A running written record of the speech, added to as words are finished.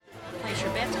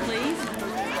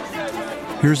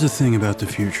Here's the thing about the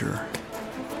future.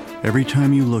 Every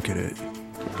time you look at it,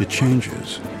 it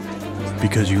changes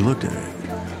because you looked at it.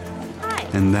 Hi.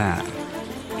 And that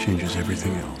changes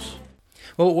everything else.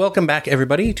 Well, welcome back,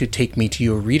 everybody, to Take Me to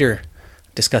Your Reader,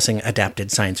 discussing adapted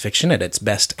science fiction at its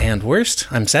best and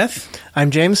worst. I'm Seth.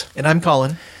 I'm James. And I'm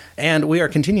Colin. And we are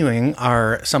continuing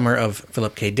our summer of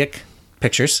Philip K. Dick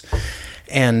pictures.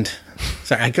 And,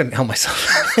 sorry, I couldn't help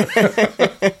myself.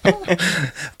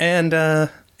 And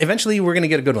eventually we're going to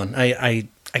get a good one. I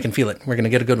can feel it. We're going to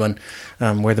get a good one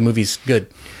where the movie's good.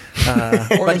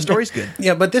 Or the story's good.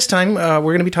 Yeah, but this time we're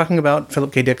going to be talking about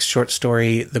Philip K. Dick's short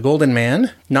story, The Golden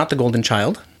Man, not The Golden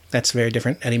Child. That's a very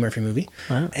different Eddie Murphy movie.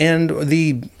 Wow. And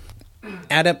the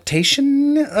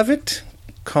adaptation of it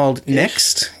called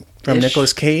Next from Ish.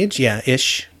 Nicolas Cage. Yeah,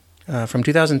 Ish. From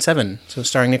 2007. So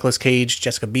starring Nicolas Cage,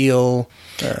 Jessica Biel,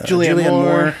 Julianne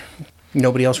Moore.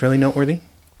 Nobody else really noteworthy.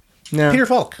 No. Peter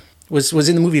Falk was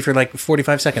in the movie for like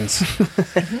 45 seconds.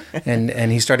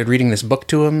 and he started reading this book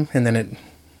to him, and then it...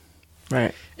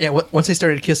 Right. Yeah, once they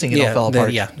started kissing, it all fell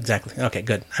apart. Yeah, exactly. Okay,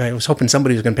 good. I was hoping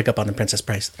somebody was going to pick up on the Princess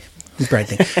Bride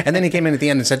thing. And then he came in at the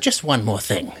end and said, just one more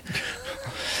thing.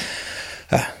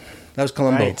 That was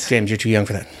Columbo. Right. James, you're too young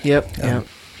for that. Yep.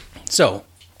 So,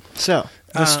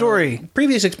 The story.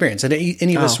 previous experience. Had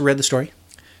any of us read the story?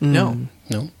 No.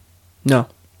 No. No.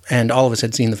 And all of us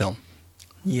had seen the film.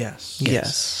 Yes.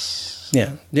 Yes.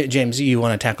 Yeah. James, you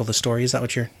want to tackle the story? Is that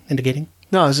what you're indicating?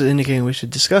 No, I was indicating we should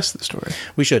discuss the story.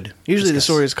 We should. Usually the discuss.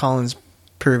 story is Colin's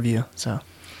purview, so.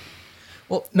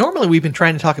 Well, normally we've been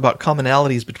trying to talk about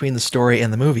commonalities between the story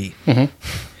and the movie. Mm-hmm.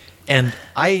 And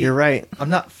You're right. I'm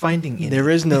not finding any. There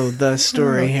is no the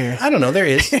story here. I don't know. There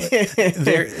is.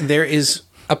 there is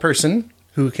a person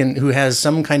who has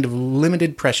some kind of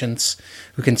limited prescience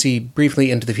who can see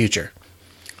briefly into the future.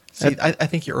 See, I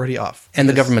think you're already off. And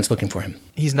the Because government's looking for him.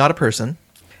 He's not a person.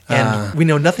 And we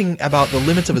know nothing about the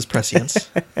limits of his prescience.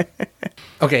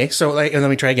 Okay, so let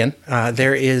me try again.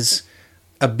 There is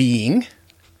a being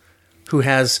who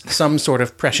has some sort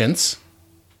of prescience,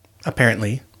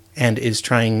 apparently, and is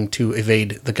trying to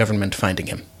evade the government finding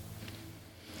him.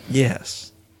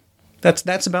 Yes.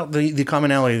 That's about the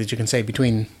commonality that you can say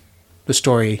between the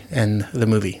story and the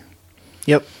movie.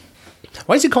 Yep.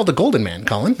 Why is he called the Golden Man,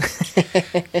 Colin?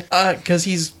 Because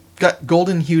he's got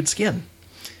golden-hued skin.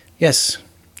 Yes.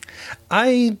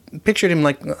 I pictured him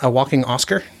like a walking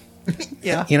Oscar.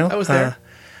 Yeah, You know? I was there.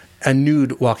 A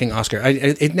nude walking Oscar.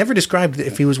 It never described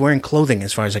if he was wearing clothing,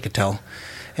 as far as I could tell.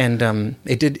 And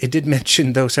it did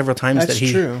mention, though, several times That's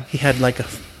that true. he had like a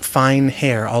fine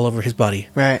hair all over his body.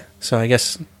 Right. So I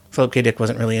guess Philip K. Dick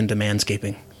wasn't really into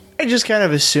manscaping. I just kind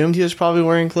of assumed he was probably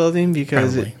wearing clothing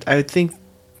because Probably. I would think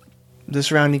the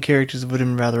surrounding characters would have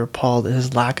been rather appalled at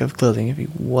his lack of clothing if he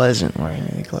wasn't wearing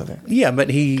any clothing. Yeah, but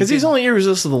he... Because he's only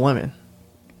irresistible to women.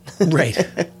 Right.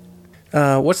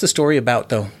 What's the story about,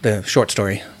 though? The short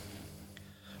story.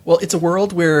 Well, it's a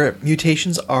world where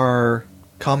mutations are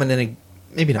common and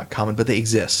maybe not common, but they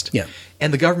exist. Yeah.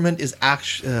 And the government is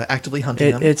actively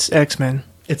hunting them. It's X-Men.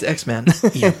 It's X-Men.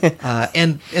 Yeah.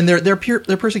 And they're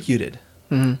persecuted.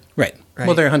 Right.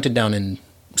 Well, they're hunted down and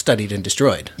studied and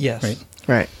destroyed. Yes. Right.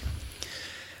 Right.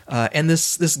 And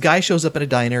this guy shows up in a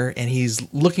diner and he's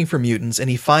looking for mutants, and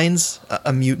he finds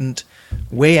a mutant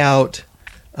way out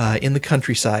in the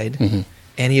countryside. Mm-hmm.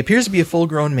 And he appears to be a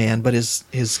full-grown man, but his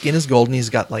skin is golden. He's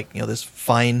got this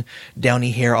fine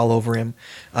downy hair all over him,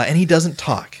 and he doesn't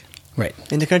talk. Right.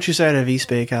 In the countryside of East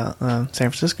Bay, San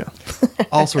Francisco.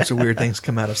 All sorts of weird things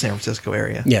come out of San Francisco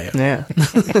area. Yeah. Yeah.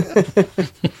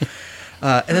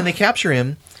 And then they capture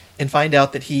him and find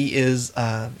out that he's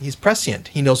prescient.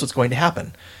 He knows what's going to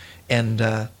happen. And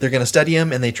they're going to study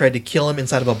him, and they tried to kill him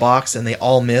inside of a box, and they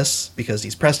all miss because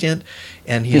he's prescient.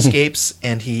 And he escapes,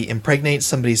 and he impregnates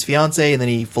somebody's fiance, and then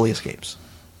he fully escapes.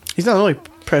 He's not really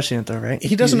prescient, though, right?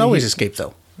 He doesn't always escape,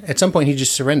 though. At some point, he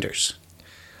just surrenders.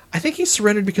 I think he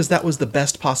surrendered because that was the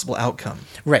best possible outcome.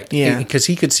 Right. Yeah. Because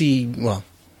he could see, well,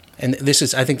 and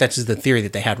I think that's the theory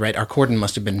that they had, right? Our cordon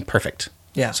must have been perfect.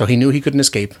 Yeah. So he knew he couldn't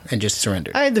escape and just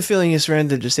surrendered. I had the feeling he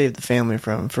surrendered to save the family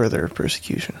from further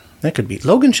persecution. That could be.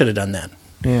 Logan should have done that.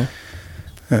 Yeah.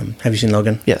 Have you seen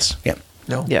Logan? Yes. Yeah.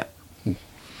 No? Yeah.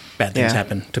 Bad things Yeah.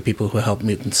 happen to people who help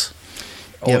mutants.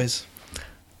 Always.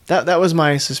 That was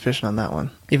my suspicion on that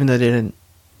one, even though they didn't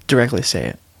directly say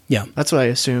it. Yeah. That's what I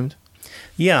assumed.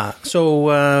 Yeah.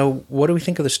 So what do we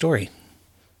think of the story?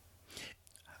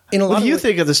 In a lot What do of you wa-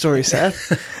 think of the story,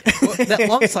 Seth? Well, that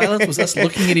long silence was us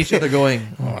looking at each other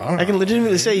going, I can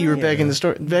legitimately say you were begging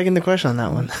the question on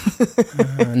that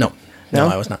one. No. No,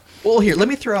 I was not. well, here, let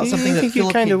me throw out something I that think you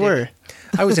Philip kind K. of Dick- were.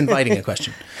 I was inviting a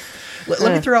question.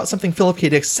 Let me throw out something Philip K.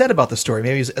 Dick said about the story,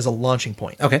 maybe as a launching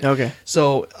point. Okay. Okay.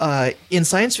 So, in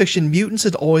science fiction, mutants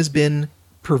had always been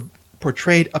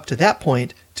portrayed up to that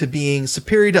point to being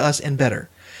superior to us and better.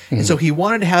 And so he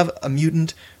wanted to have a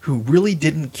mutant who really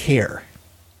didn't care.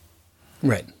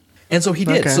 Right. And so he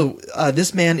did. Okay. So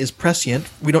this man is prescient.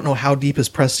 We don't know how deep his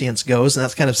prescience goes, and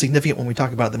that's kind of significant when we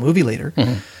talk about the movie later.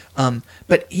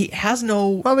 But he has no...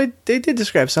 Well, they did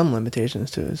describe some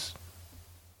limitations to his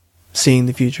seeing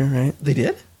the future, right? They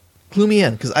did? Clue me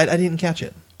in, because I didn't catch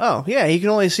it. Oh, yeah, he can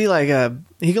only see he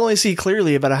can only see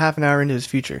clearly about a half an hour into his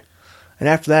future. And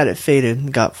after that, it faded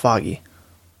and got foggy,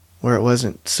 where it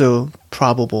wasn't so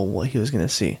probable what he was going to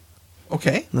see,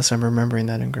 Okay. unless I'm remembering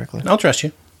that incorrectly. I'll trust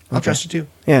you. I'll trust you too.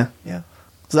 Yeah. Yeah.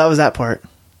 So that was that part.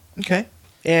 Okay.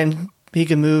 And he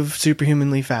could move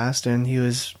superhumanly fast, and he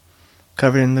was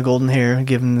covered in the golden hair,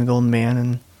 given the golden man,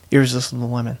 and irresistible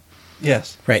women.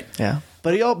 Yes. Right. Yeah.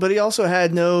 But he also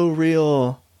had no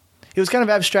real... He was kind of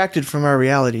abstracted from our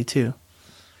reality, too.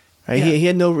 Right? Yeah. He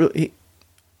had no real...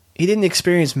 He didn't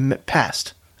experience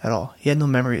past at all. He had no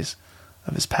memories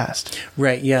of his past.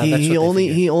 Right. Yeah. That's he what they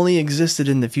figured. he only existed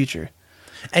in the future.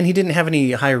 And he didn't have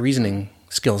any higher reasoning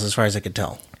skills, as far as I could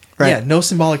tell. Right. Yeah, no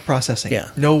symbolic processing. Yeah.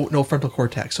 No frontal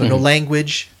cortex. So no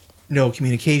language, no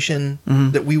communication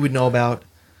that we would know about.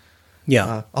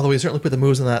 Yeah. Although we certainly put the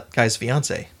moves on that guy's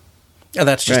fiance. Oh,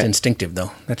 that's just Right. instinctive,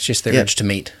 though. That's just the Yeah. urge to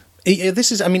mate.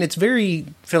 This is, I mean, it's very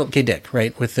Philip K. Dick,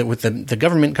 right? With the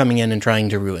government coming in and trying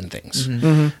to ruin things,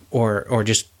 or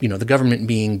just the government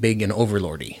being big and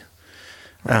overlordy,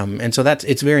 and so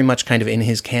it's very much kind of in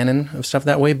his canon of stuff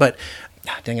that way. But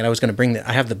dang it, I was going to bring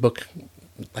I have the book,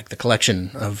 like the collection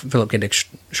of Philip K. Dick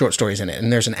short stories in it,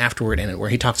 and there's an afterword in it where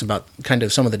he talks about kind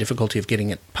of some of the difficulty of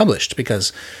getting it published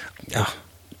because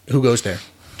who goes there?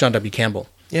 John W. Campbell.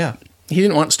 Yeah. He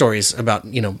didn't want stories about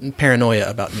paranoia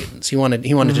about mutants. He wanted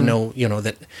to know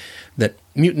that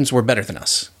mutants were better than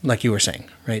us, like you were saying,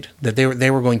 right? That they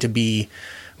were going to be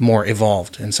more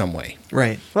evolved in some way.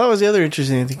 Right. Well, that was the other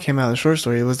interesting thing that came out of the short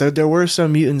story, was that there were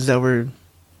some mutants that were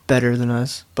better than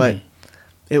us, but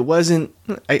it wasn't...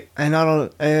 I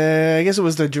guess it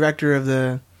was the director of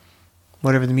the...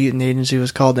 whatever the mutant agency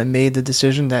was called that made the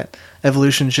decision that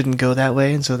evolution shouldn't go that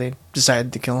way, and so they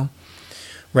decided to kill him.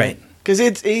 Right.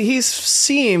 Because he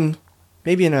seemed,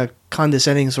 maybe in a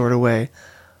condescending sort of way,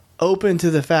 open to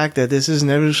the fact that this is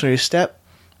an evolutionary step,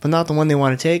 but not the one they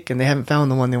want to take, and they haven't found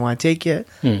the one they want to take yet,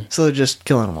 so they're just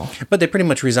killing them all. But they pretty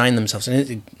much resign themselves.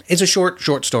 And it's a short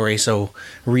story, so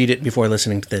read it before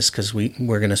listening to this because we're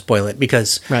going to spoil it.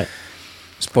 Because Right.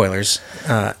 spoilers.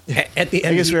 At the end,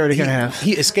 I guess we already kinda have.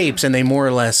 He escapes, and they more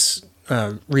or less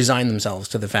resign themselves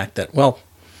to the fact that, well,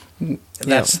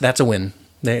 that's a win.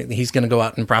 He's going to go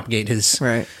out and propagate his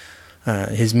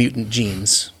mutant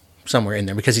genes somewhere in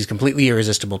there because he's completely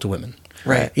irresistible to women,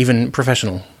 Right. Even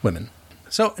professional women.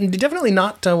 So definitely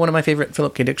not one of my favorite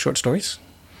Philip K. Dick short stories.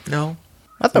 No.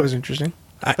 I thought it was interesting.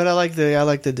 But I like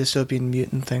the dystopian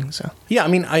mutant thing, so... Yeah, I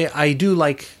mean, I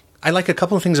like a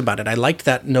couple of things about it. I liked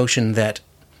that notion that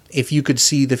if you could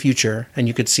see the future and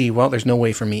you could see, well, there's no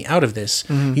way for me out of this,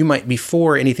 you might,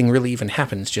 before anything really even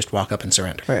happens, just walk up and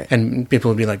surrender. Right. And people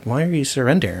would be like, why are you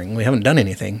surrendering? We haven't done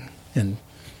anything. And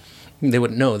they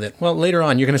wouldn't know that, well, later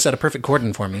on, you're going to set a perfect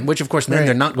cordon for me, which, of course, then Right.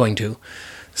 they're not going to.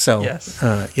 So, Yes.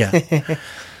 yeah.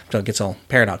 So it gets all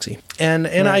paradoxy. And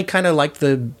I kind of like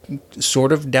the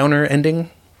sort of downer ending.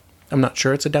 I'm not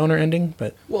sure it's a downer ending,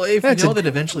 but... Well, if you know that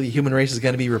eventually the human race is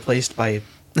going to be replaced by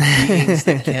beings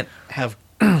that can't have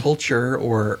culture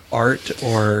or art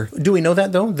or... Do we know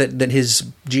that, though? That his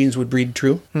genes would breed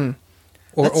true?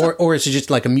 Or is it just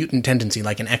like a mutant tendency,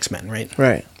 like an X-Men, right?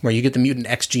 Right. Where you get the mutant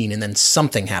X gene and then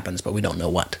something happens, but we don't know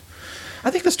what.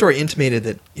 I think the story intimated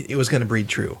that it was going to breed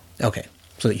true. Okay.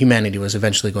 So that humanity was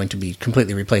eventually going to be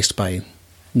completely replaced by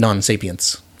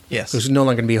non-sapients. Yes. It was no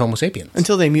longer going to be Homo sapiens.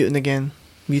 Until they mutate again.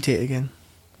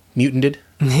 Mutanted?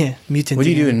 Yeah, mutant. What are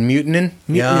you doing? Mutating? Mutating.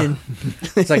 Yeah.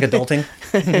 It's like adulting.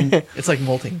 It's like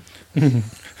molting.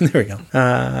 There we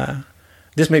go.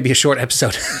 This may be a short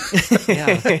episode.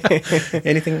 Yeah.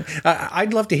 Anything?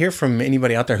 I'd love to hear from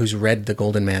anybody out there who's read The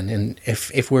Golden Man, and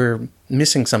if we're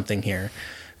missing something here,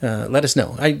 let us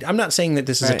know. I'm not saying that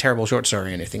this is a Right. terrible short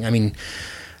story or anything. I mean,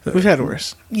 We've had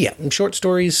worse. yeah, short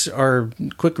stories are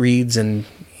quick reads, and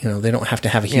they don't have to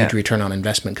have a huge Yeah. return on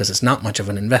investment because it's not much of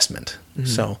an investment.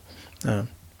 So,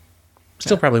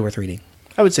 still probably worth reading.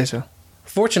 I would say so.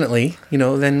 Fortunately,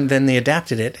 then they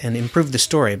adapted it and improved the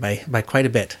story by quite a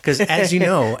bit. Because as you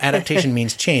know, adaptation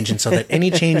means change, and so that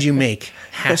any change you make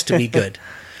has to be good,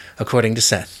 according to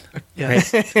Seth. Yeah.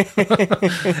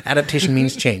 Right? Adaptation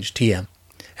means change, TM.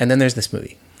 And then there's this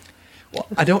movie. Well,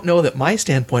 I don't know that my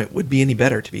standpoint would be any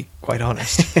better, to be quite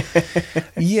honest.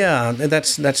 Yeah,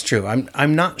 that's true.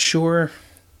 I'm not sure.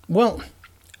 Well,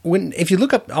 if you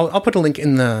look up, I'll put a link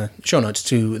in the show notes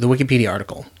to the Wikipedia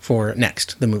article for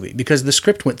Next, the movie, because the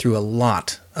script went through a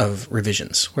lot of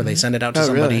revisions where they sent it out to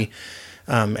somebody,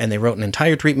 and they wrote an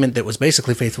entire treatment that was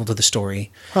basically faithful to the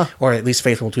story, or at least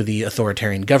faithful to the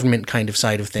authoritarian government kind of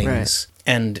side of things. Right.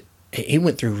 And he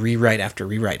went through rewrite after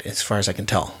rewrite, as far as I can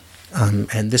tell.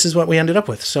 And this is what we ended up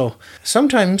with. So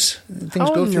sometimes things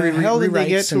How go in through the hell did they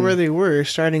get rewrites to and- where they were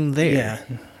starting there?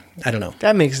 Yeah, I don't know.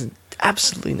 That makes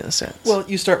absolutely no sense. Well,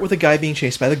 you start with a guy being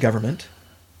chased by the government,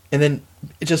 and then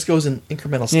it just goes in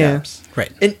incremental steps.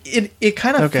 Right. And it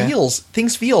kind of Okay.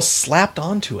 things feel slapped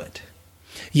onto it.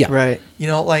 Yeah. right. You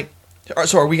know, like,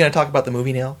 so are we going to talk about the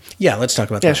movie now? Yeah, let's talk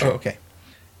about Yeah, that. sure. Oh, okay.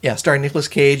 Yeah, starring Nicolas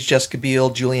Cage, Jessica Biel,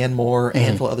 Julianne Moore, a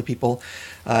handful of other people.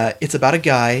 It's about a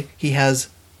guy. He has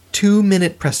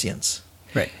 2-minute prescience,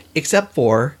 Right. except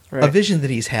for a Right. vision that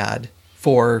he's had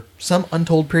for some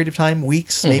untold period of time,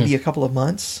 weeks, maybe a couple of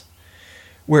months,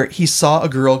 where he saw a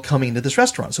girl coming into this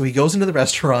restaurant. So he goes into the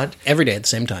restaurant Every day at the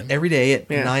same time. every day at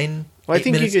Yeah. 9. Well, I 8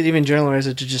 think minutes. you could even generalize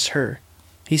it to just her.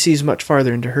 He sees much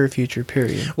farther into her future,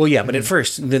 period. Well, yeah, but at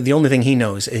first, the only thing he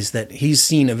knows is that he's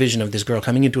seen a vision of this girl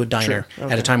coming into a diner Sure.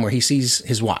 at a Okay. time where he sees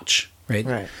his watch, right?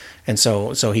 Right. And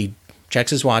so he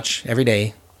checks his watch every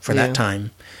day for Yeah. that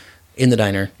time in the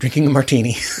diner, drinking a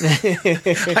martini.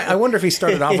 I wonder if he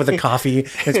started off with a coffee.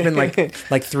 It's been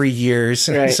like 3 years.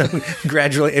 Right. So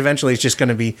eventually it's just going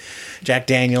to be Jack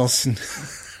Daniels and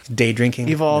day drinking.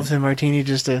 Evolved to martini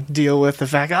just to deal with the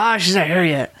fact, she's not here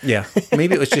yet. Yeah.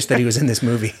 Maybe it was just that he was in this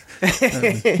movie.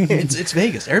 It's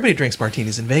Vegas. Everybody drinks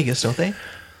martinis in Vegas, don't they?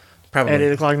 Probably. At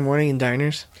 8 o'clock in the morning in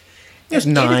diners. It was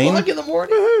 8 9. o'clock in the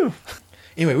morning.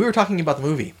 Anyway, we were talking about the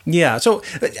movie. Yeah. So,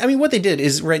 I mean, what they did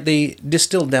is, right, they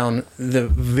distilled down the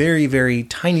very, very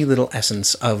tiny little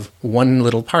essence of one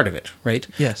little part of it, right?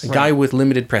 Yes. A guy with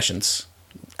limited prescience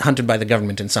hunted by the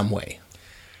government in some way,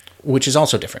 which is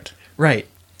also different. Right.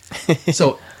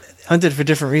 So, Hunted for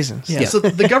different reasons. yeah, so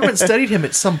the government studied him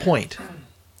at some point,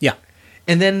 Yeah.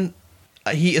 and then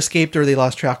he escaped, or they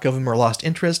lost track of him, or lost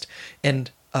interest, and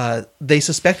they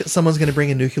suspect that someone's going to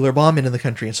bring a nuclear bomb into the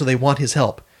country, and so they want his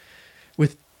help.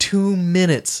 With 2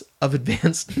 minutes of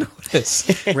advance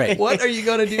notice. Right. What are you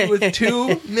going to do with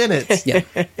 2 minutes? Yeah.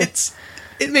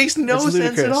 It makes no It's sense at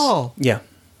ludicrous. all. Yeah.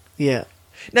 Yeah.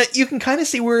 Now, you can kind of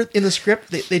see where in the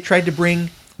script they tried to bring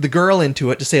the girl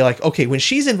into it to say, like, okay, when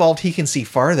she's involved, he can see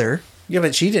farther. Yeah,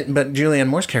 but Julianne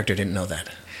Moore's character didn't know that.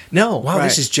 No. Wow, Right.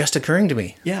 this is just occurring to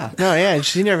me. Yeah. No, yeah,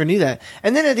 she never knew that.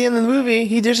 And then at the end of the movie,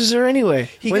 he dishes her anyway.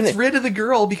 He when gets rid of the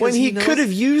girl because when he knows- could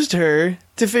have used her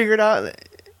to figure it out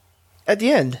at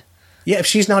the end. Yeah, if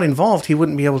she's not involved, he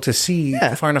wouldn't be able to see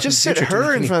Yeah, far enough. just in the sit future to her make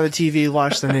in any- front of the TV,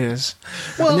 watch the news,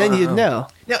 Well, and then you'd know.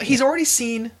 Now, he's already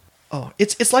seen... Oh,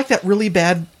 it's like that really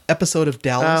bad episode of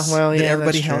Dallas well, that yeah,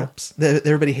 everybody that's true. helps, that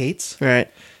everybody hates. Right.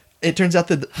 It turns out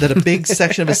that a big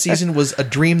section of a season was a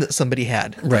dream that somebody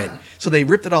had. Right. So they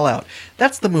ripped it all out.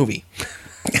 That's the movie.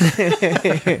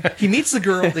 He meets the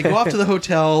girl. They go off to the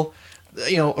hotel.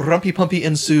 You know, rumpy pumpy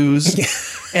ensues.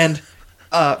 And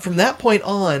from that point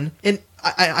on, and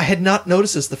I had not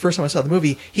noticed this the first time I saw the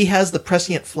movie, he has the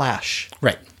prescient flash.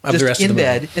 Right. Of Just the rest in of the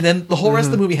bed. movie. And then the whole rest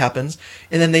of the movie happens.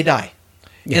 And then they die.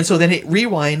 And so then it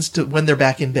rewinds to when they're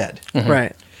back in bed.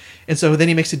 Right. And so then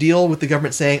he makes a deal with the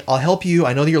government saying, I'll help you.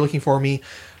 I know that you're looking for me,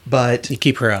 but You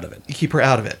keep her out of it. you keep her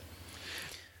out of it.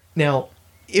 Now,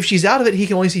 if she's out of it, he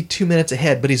can only see 2 minutes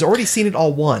ahead, but he's already seen it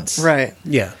all once. Right.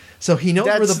 Yeah. So he knows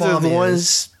where That's the bomb the is.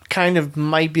 ones kind of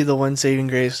might be the one saving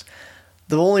grace.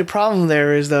 The only problem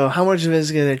there is though how much of it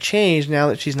is going to change now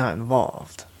that she's not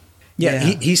involved. Yeah,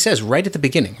 Yeah. He says right at the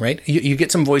beginning, right? You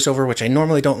get some voiceover, which I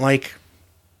normally don't like.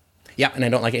 Yeah, and I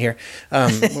don't like it here,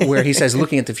 where he says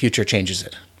looking at the future changes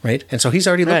it, right? And so he's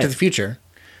already looked Right. at the future.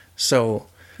 So,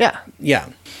 Yeah. yeah.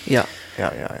 Yeah.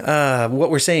 Yeah. What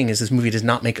we're saying is this movie does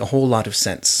not make a whole lot of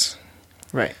sense.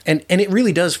 Right. And it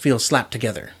really does feel slapped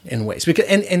together in ways. Because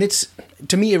and it's,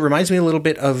 to me, it reminds me a little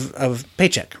bit of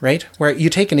Paycheck, right? Where you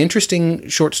take an interesting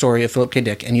short story of Philip K.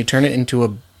 Dick and you turn it into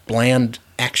a bland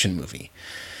action movie.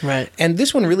 Right. And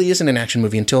this one really isn't an action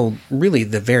movie until really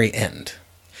the very end.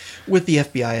 With the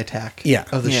FBI attack Yeah.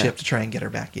 of the Yeah. ship to try and get her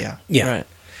back, yeah. Yeah. Right.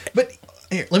 But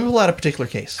here, let me pull out a particular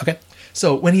case. Okay.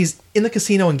 So when he's in the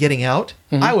casino and getting out,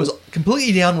 I was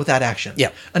completely down with that action. Yeah.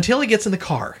 Until he gets in the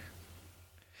car.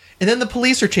 And then the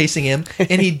police are chasing him,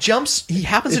 and he jumps. He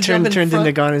happens to jump in turned front.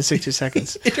 into Gone in 60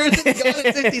 Seconds. It turns into Gone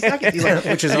in 60 seconds. He's like,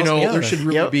 Which is you also- know, yeah. there should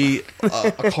really be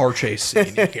a car chase scene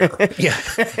here. Yeah.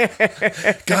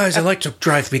 Guys, I like to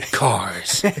drive big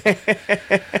cars.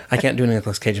 I can't do a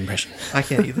Nicolas Cage impression. I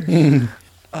can't either.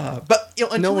 But you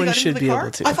know, until No we one got should into the be car,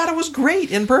 able to. I thought it was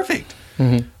great and perfect.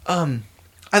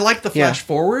 I liked the Yeah. flash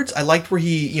forwards. I liked where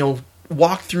he, you know,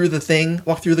 walked through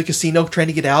the casino, trying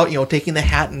to get out. You know, taking the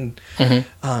hat and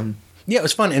Yeah, it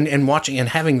was fun, and watching and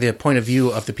having the point of view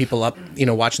of the people up, you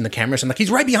know, watching the cameras, and like,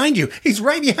 he's right behind you. He's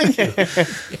right behind you.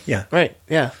 Yeah, Right,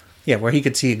 yeah. yeah, where he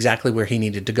could see exactly where he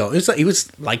needed to go. It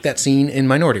was like that scene in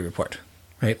Minority Report,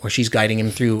 right, where she's guiding him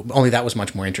through. Only that was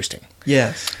much more interesting.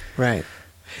 yes, Right.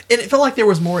 and it felt like there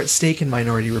was more at stake in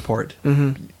Minority Report.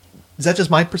 Mm-hmm. Is that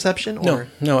just my perception? Or?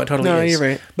 No, it totally No, is. you're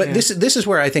right. But Yeah. this is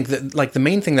where I think that, like, the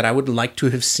main thing that I would like to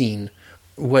have seen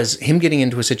was him getting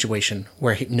into a situation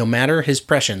where no matter his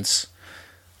prescience,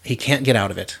 he can't get out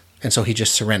of it, and so he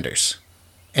just surrenders.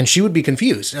 And she would be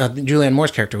confused. Julianne Moore's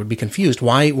character would be confused.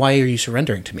 Why are you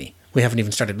surrendering to me? We haven't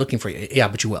even started looking for you. Yeah,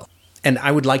 but you will. And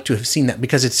I would like to have seen that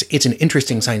because it's an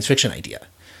interesting science fiction idea.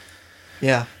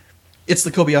 Yeah, it's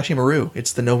the Kobayashi Maru.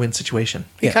 It's the no-win situation.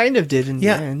 He Yeah. kind of did in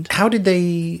Yeah. the end. How did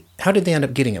they end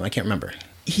up getting him? I can't remember.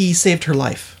 He saved her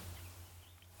life.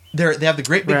 They have the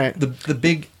great big, Right. the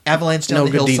big avalanche down No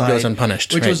the good deed hillside, goes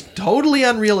unpunished, which right. was totally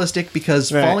unrealistic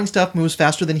because Right. falling stuff moves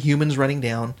faster than humans running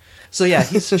down. So yeah,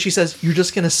 she says, "You're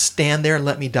just gonna stand there and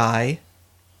let me die,"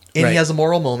 and Right. he has a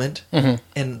moral moment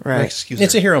and Right. excuse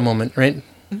It's her. a hero moment, right?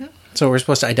 So we're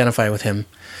supposed to identify with him.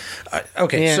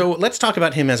 Okay, Yeah. so let's talk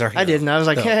about him as our hero. I didn't. I was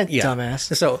like, So,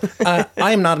 dumbass. So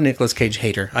I am not a Nicolas Cage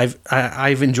hater.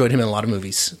 I've enjoyed him in a lot of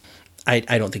movies. I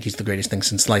don't think he's the greatest thing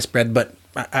since sliced bread, but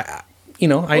I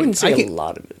wouldn't say can, a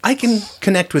lot of it. I can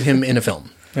connect with him in a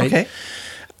film. Right? Okay.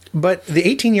 But the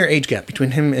 18-year age gap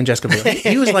between him and Jessica Biel,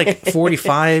 he was like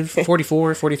 45,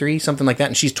 44, 43, something like that,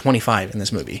 and she's 25 in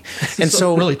this movie. And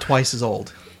so really twice as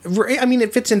old. I mean,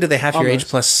 it fits into the half your age Almost.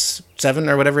 plus 7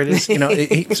 or whatever it is. You know,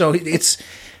 so it's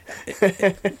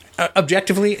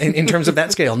objectively, in terms of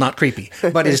that scale, not creepy,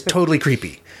 but it is totally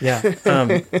creepy. Yeah.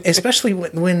 Especially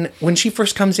when she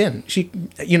first comes in. She,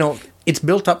 you know, it's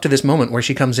built up to this moment where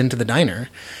she comes into the diner,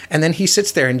 and then he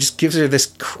sits there and just gives her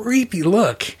this creepy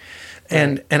look,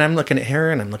 and I'm looking at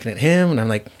her and I'm looking at him, and I'm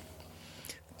like,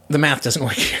 the math doesn't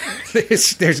work here.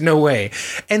 There's no way.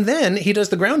 And then he does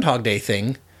the Groundhog Day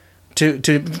thing to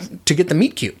get the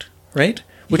meet cute, right?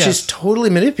 Which Yes. is totally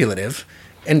manipulative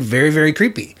and very, very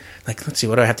creepy. Like, let's see,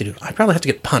 what do I have to do? I probably have to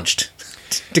get punched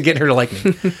to get her to like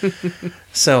me.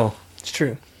 So, It's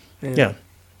true. yeah.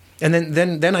 And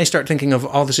then I start thinking of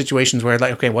all the situations where,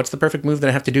 like, okay, what's the perfect move that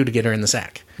I have to do to get her in the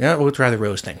sack? Yeah, we'll try the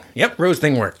Rose thing. Yep, Rose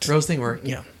thing worked. Rose thing worked.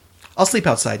 Yeah. I'll sleep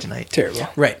outside tonight. Terrible.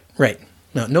 Right.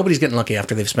 No, nobody's getting lucky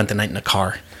after they've spent the night in a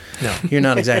car. No. You're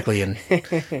not exactly in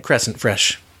crescent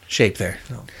fresh shape there.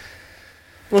 No.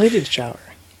 Well, he did shower.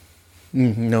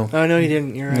 No. Oh, no, he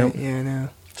didn't. You're right. Nope. Yeah, no.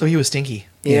 So he was stinky.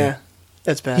 Yeah.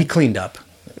 That's bad. He cleaned up.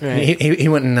 Right. He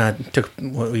went and took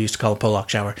what we used to call a Polak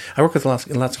shower. I work with lots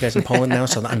of guys in Poland now,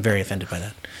 so I'm very offended by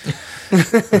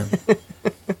that.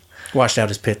 Washed out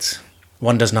his pits.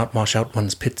 One does not wash out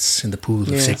one's pits in the pool of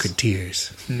Yes. sacred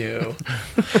tears. No.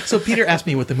 So Peter asked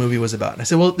me what the movie was about. And I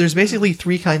said, well, there's basically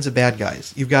 3 kinds of bad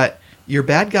guys. You've got your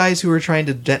bad guys who are trying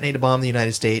to detonate a bomb in the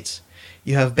United States.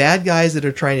 You have bad guys that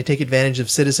are trying to take advantage of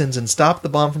citizens and stop the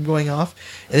bomb from going off.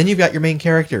 And then you've got your main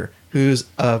character who's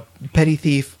a petty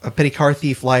thief, a petty car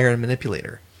thief, liar, and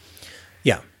manipulator.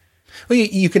 Yeah. Well,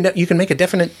 you can make a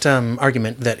definite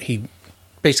argument that he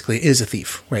basically is a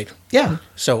thief, right? Yeah.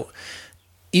 So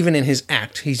even in his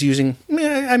act, he's using.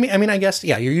 I mean, I guess,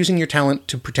 yeah, you're using your talent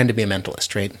to pretend to be a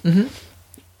mentalist, right?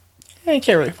 Yeah, you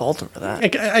can't really fault him for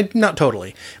that. I not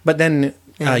totally, but then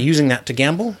using that to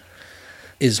gamble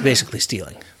is basically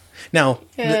stealing. Now,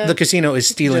 Yeah. the casino is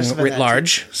stealing Just about writ that,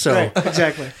 large, so Right,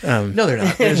 exactly. No, they're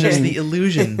not. There's just the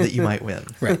illusion that you might win.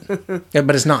 right, yeah,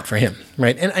 but it's not for him,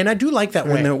 right? And I do like that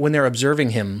Right. when they're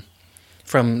observing him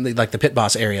from the pit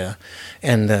boss area,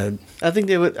 and I think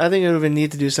it would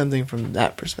need to do something from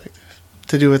that perspective.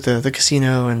 To do with the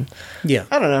casino and, yeah,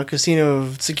 I don't know,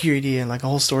 casino security and like a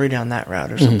whole story down that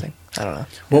route or something. I don't know.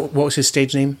 what was his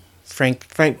stage name? Frank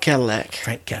Cadillac.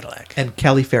 Cadillac. And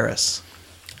Callie Ferris.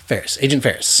 Ferris, Agent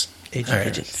Ferris. Agent All right.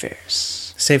 Agent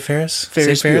Ferris. Save Ferris.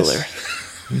 Ferris Save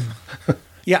Bueller.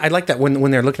 Yeah, I like that when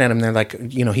they're looking at him, they're like,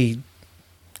 you know, he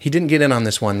didn't get in on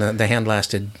this one. The hand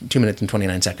lasted 2 minutes and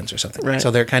 29 seconds or something. Right. So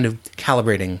they're kind of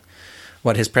calibrating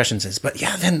what his prescience is. But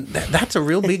yeah, then that's a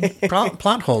real big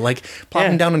plot hole. Like, plop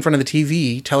him Yeah. down in front of the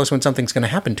TV, tell us when something's going to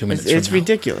happen 2 minutes It's from now.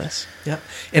 ridiculous. Yeah.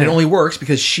 And it only works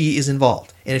because she is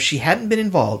involved. And if she hadn't been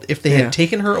involved, if they Yeah. had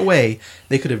taken her away,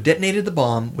 they could have detonated the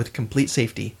bomb with complete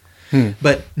safety.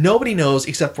 But nobody knows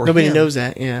except for Nobody him. knows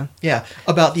that. Yeah. Yeah,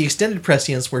 about the extended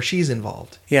prescience where she's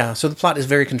involved. Yeah, so the plot is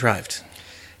very contrived.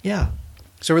 Yeah.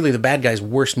 So really, the bad guy's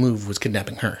worst move was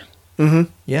kidnapping her.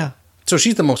 Yeah. So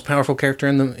she's the most powerful character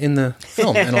in the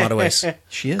film in a lot of ways.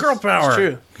 She is. Girl power, It's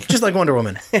true. just like Wonder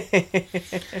Woman.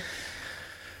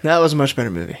 That was a much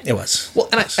better movie. It was. Well,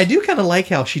 and I do kind of like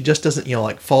how she just doesn't,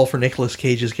 like fall for Nicolas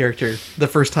Cage's character the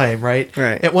first time, right?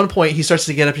 Right. At one point, he starts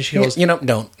to get up and she goes,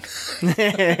 Don't.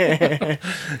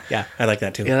 Yeah, I like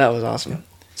that too. Yeah, that was awesome.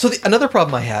 So another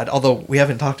problem I had, although we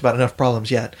haven't talked about enough problems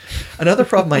yet, another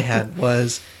problem I had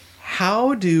was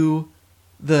how do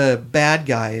the bad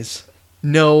guys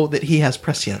know that he has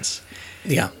prescience?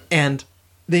 Yeah. And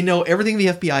they know everything the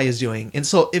FBI is doing. And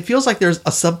so it feels like there's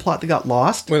a subplot that got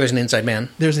lost. Where there's an inside man.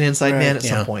 There's an inside man at Yeah.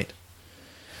 some point.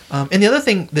 And the other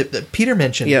thing that Peter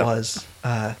mentioned Yeah. was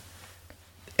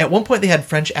at one point they had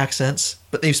French accents,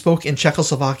 but they spoke in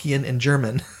Czechoslovakian and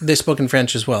German. They spoke in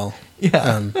French as well.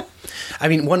 Yeah. I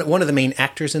mean, one of the main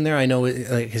actors in there, I know,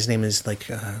 like, his name is like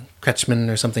Kretschmann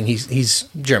or something. He's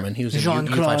German. He was in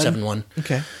Jean-Claude. U571.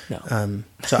 Okay.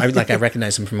 So I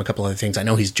recognize him from a couple other things. I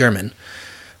know he's German,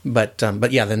 but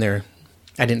yeah. Then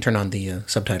I didn't turn on the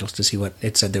subtitles to see what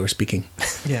it said they were speaking.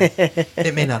 Yeah.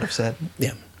 It may not have said.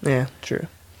 Yeah. Yeah, true.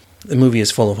 The movie is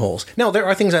full of holes. Now, there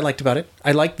are things I liked about it.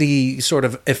 I like the sort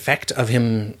of effect of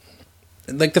him,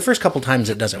 like the first couple times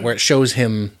it does it, where it shows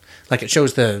him, like it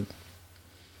shows the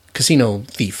casino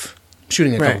thief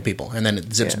shooting a couple Right. people, and then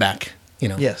it zips Yeah. back,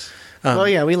 Yes. Well,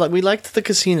 yeah, we liked the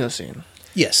casino scene.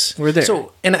 Yes. We're there.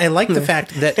 So, and I like the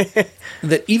fact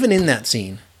that even in that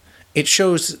scene, it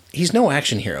shows he's no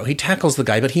action hero. He tackles the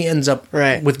guy, but he ends up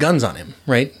Right. with guns on him,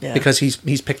 right? Yeah. Because he's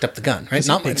picked up the gun, right? It's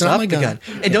not my gun.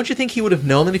 And don't you think he would have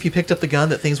known that if he picked up the gun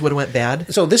that things would have went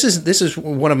bad? So this is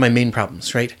one of my main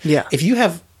problems, right? Yeah. If you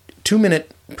have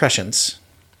 2-minute prescience,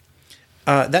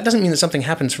 that doesn't mean that something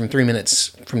happens from 3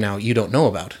 minutes from now you don't know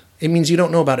about. It means you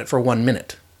don't know about it for 1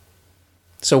 minute.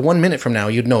 So 1 minute from now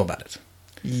you'd know about it.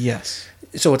 Yes.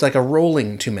 So it's like a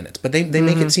rolling 2 minutes, but they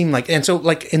make it seem like, and so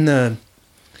like in the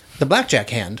blackjack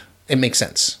hand, it makes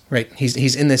sense, right?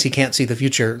 He's in this, he can't see the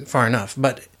future far enough,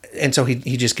 and so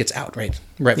he just gets out right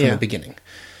from Yeah. the beginning.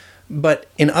 But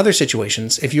in other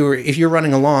situations, if you're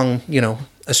running along,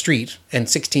 a street, and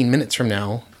 16 minutes from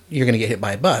now you're going to get hit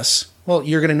by a bus, well,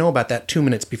 you're going to know about that 2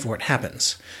 minutes before it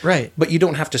happens, Right. But you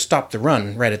don't have to stop the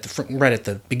run right at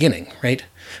the beginning, right?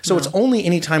 So it's only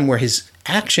any time where his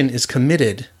action is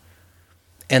committed,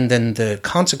 and then the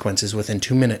consequences within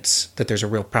 2 minutes that there's a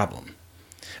real problem.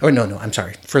 Or no, I'm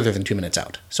sorry, further than 2 minutes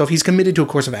out. So if he's committed to a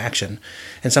course of action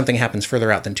and something happens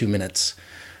further out than 2 minutes,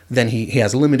 then he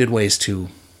has limited ways to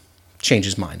change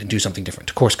his mind and do something different,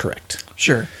 to course correct.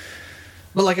 Sure.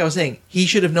 But like I was saying, he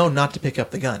should have known not to pick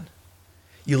up the gun.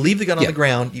 You leave the gun on Yeah. the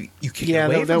ground, you kick it Yeah,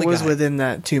 away that from the was guy. within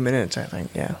that 2 minutes, I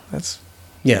think. Yeah, that's...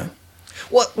 Yeah.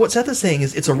 What Seth is saying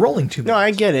is it's a rolling 2 minutes. No,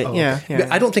 I get it. Oh, Yeah, okay. yeah.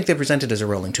 I don't think they present it as a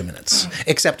rolling 2 minutes,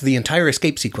 except the entire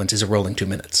escape sequence is a rolling 2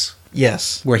 minutes.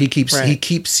 Yes. Where he keeps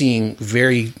Right. seeing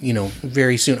very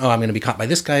soon, oh, I'm going to be caught by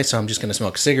this guy, so I'm just going to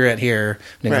smoke a cigarette here.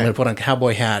 Then I'm Right. going to put on a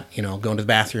cowboy hat, go into the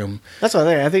bathroom. That's what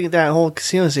I think that whole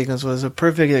casino sequence was a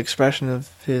perfect expression of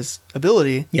his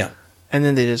ability, Yeah. and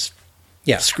then they just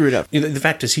Yeah. screwed up. The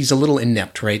fact is, he's a little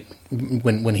inept, right?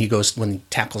 When he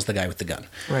tackles the guy with the gun.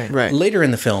 Right. Right. Later in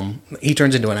the film, he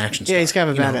turns into an action star. Yeah, he's kind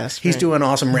of a You know, badass, He's right. doing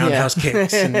awesome roundhouse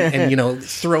kicks and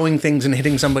throwing things and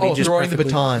hitting somebody. Oh, just throwing the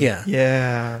perfectly. baton. Yeah.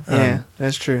 Yeah. Yeah,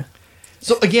 that's true.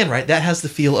 So again, right, that has the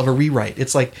feel of a rewrite.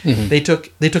 It's like they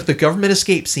took the government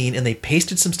escape scene and they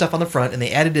pasted some stuff on the front and they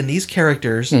added in these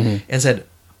characters and said,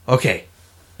 "Okay,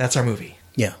 that's our movie."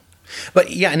 Yeah.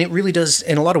 But yeah, and it really does,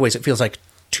 in a lot of ways, it feels like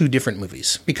two different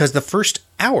movies. Because the first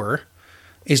hour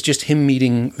is just him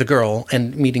meeting the girl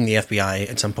and meeting the FBI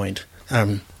at some point.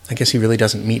 I guess he really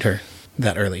doesn't meet her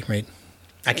that early, right?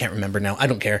 I can't remember now. I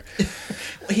don't care.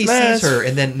 He That's- sees her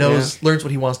and then learns what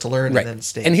he wants to learn Right. and then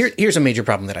stays. And here's a major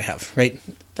problem that I have, right?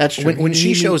 That's true. When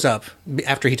she shows up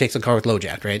after he takes the car with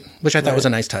LoJack, right? Which I thought was a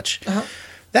nice touch.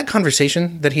 That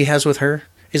conversation that he has with her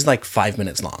is like 5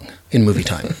 minutes long in movie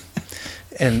time.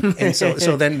 and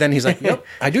so then he's like, nope,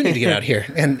 I do need to get out of here.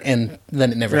 And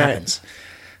then it never Right. happens.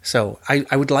 So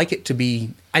I would like it to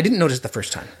be, I didn't notice the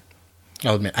first time.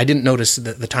 I'll admit, I didn't notice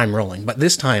the time rolling. But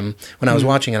this time, when I was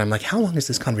watching it, I'm like, how long is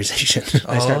this conversation?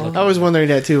 I started looking. I was wondering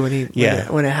that too when Yeah.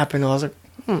 when it happened. I was like,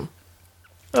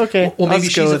 okay, Well, maybe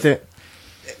let's go she's with a- it.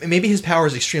 maybe his power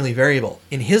is extremely variable.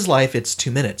 In his life, it's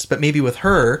 2 minutes, but maybe with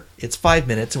her, it's 5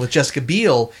 minutes, and with Jessica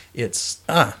Biel, it's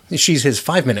She's his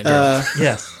 5-minute girl.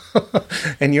 yes.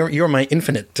 And you're my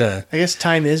infinite. I guess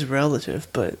time is relative,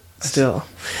 but still.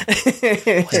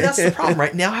 See, that's the problem,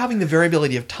 right? Now having the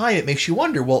variability of time, it makes you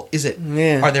wonder. Well, is it?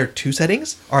 Yeah. Are there 2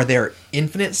 settings? Are there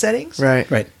infinite settings? Right.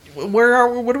 Right.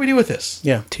 What do we do with this?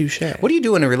 Yeah. Touche. What do you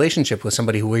do in a relationship with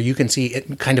somebody where you can see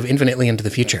it kind of infinitely into the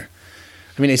future?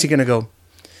 I mean, is he going to go,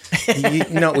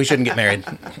 no, we shouldn't get married.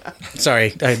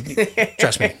 Sorry.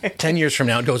 Trust me. 10 years from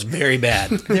now, it goes very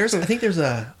bad. I think there's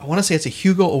I want to say it's a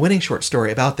Hugo Winning short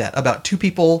story about that, about 2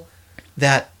 people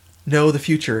that know the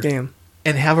future. Damn.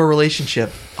 And have a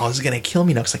relationship. Oh, this is going to kill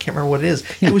me now because I can't remember what it is.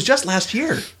 It was just last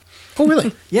year. Oh,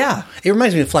 really? Yeah. It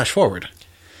reminds me of Flash Forward.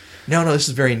 No, this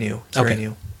is very new. It's very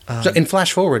new. So in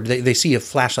Flash Forward, they see a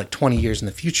flash like 20 years in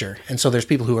the future. And so there's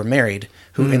people who are married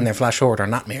who in their Flash Forward are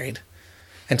not married.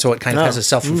 And so it kind of has a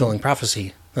self-fulfilling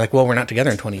prophecy. Like, well, we're not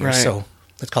together in 20 years, Right. so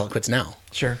let's call it quits now.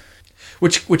 Sure.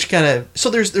 Which kind of... So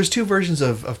there's 2 versions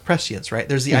of prescience, right?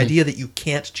 There's the idea that you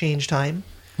can't change time,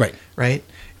 Right. right?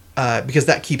 Because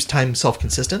that keeps time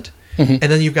self-consistent. And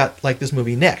then you've got, like, this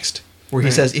movie Next, where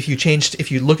he says if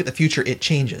you look at the future, it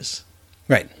changes.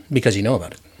 Right. Because you know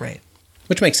about it. Right.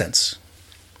 Which makes sense.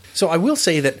 So I will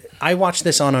say that I watched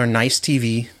this on our nice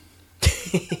TV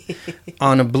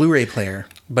on a Blu-ray player,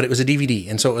 but it was a DVD,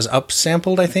 and so it was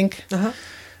upsampled, I think. Uh-huh.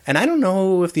 And I don't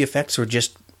know if the effects were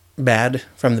just bad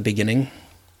from the beginning,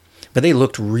 but they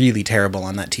looked really terrible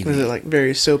on that TV. Was it like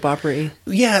very soap opera-y?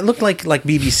 Yeah, it looked like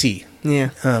BBC.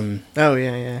 Yeah. Oh,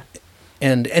 yeah.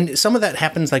 And some of that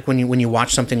happens like when you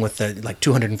watch something with the like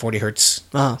 240 hertz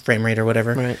frame rate or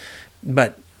whatever. Right.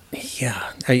 But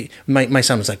yeah, my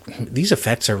son was like, these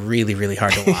effects are really, really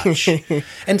hard to watch.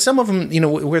 And some of them,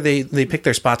 where they pick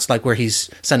their spots, like where he's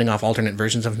sending off alternate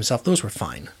versions of himself, those were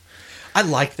fine. I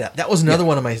liked that. That was another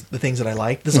one of the things that I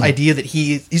liked. This idea that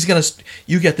he's going to...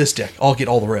 You get this dick, I'll get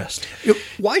all the rest.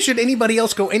 Why should anybody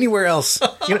else go anywhere else?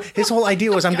 His whole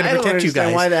idea was, I'm going to protect you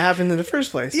guys. Why that happened in the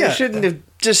first place? Yeah. They shouldn't have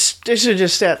just... They should have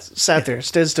just sat there,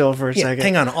 stood still for a second.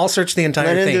 Hang on, I'll search the entire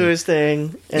Let him thing. do his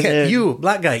thing. And Yeah, then, you,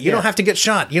 black guy, you don't have to get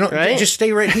shot. You don't Right? just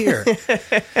stay right here.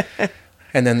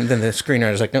 And then the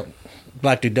screenwriter's like, no,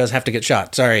 black dude does have to get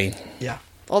shot. Sorry. Yeah.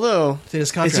 Although, It's in his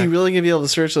is contract. he really going to be able to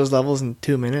search those levels in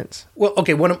 2 minutes? Well,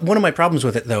 okay. One of my problems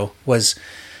with it though was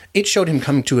it showed him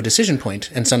come to a decision point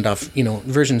and send off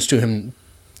versions to him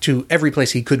to every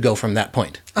place he could go from that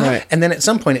point. Right. And then at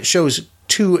some point it shows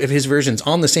 2 of his versions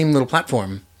on the same little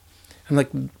platform. I'm like,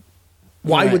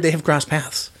 why Right. would they have crossed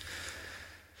paths?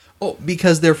 Oh,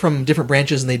 because they're from different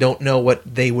branches and they don't know what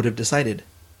they would have decided.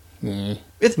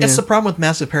 It's the problem with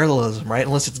massive parallelism, right?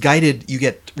 Unless it's guided, you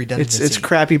get redundancy. It's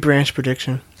crappy branch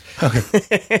prediction.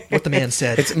 what the man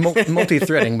said. It's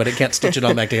multi-threading, but it can't stitch it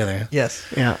all back together. Yes.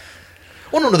 Yeah.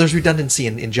 Well, no, there's redundancy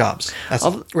in jobs. That's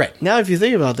Right. Now, if you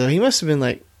think about it, though, he must have been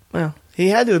like, well, he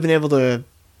had to have been able to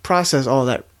process all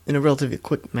that in a relatively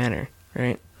quick manner,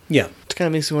 right? Yeah. It kind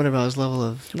of makes me wonder about his level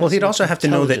of... Well, he'd also have to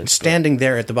know that intelligence, standing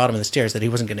there at the bottom of the stairs that he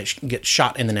wasn't going to get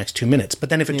shot in the next 2 minutes. But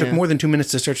then if it took Yeah. more than 2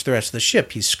 minutes to search the rest of the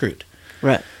ship, he's screwed. but-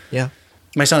 Right. yeah.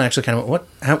 My son actually kind of went,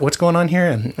 what's going on here?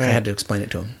 And I Right. had to explain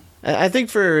it to him. I think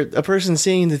for a person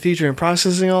seeing the future and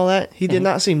processing all that, he did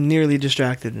not seem nearly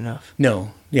distracted enough.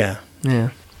 No. Yeah. Yeah.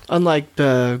 Unlike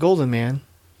the Golden Man.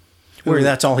 Where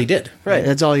that's all he did. Right.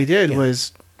 That's all he did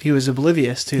was he was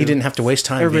oblivious to He didn't have to waste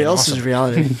time everybody being else's awesome.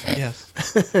 reality. Yes.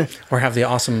 Or have the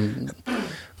awesome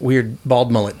weird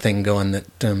bald mullet thing going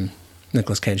that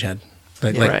Nicolas Cage had.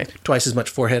 Like Right. twice as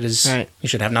much forehead as Right. you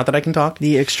should have. Not that I can talk.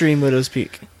 The extreme widow's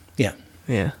peak. Yeah.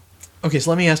 Yeah. Okay, so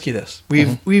let me ask you this: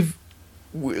 we're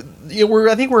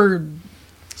I think we're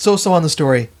so on the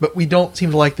story, but we don't seem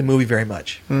to like the movie very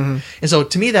much. Mm-hmm. And so,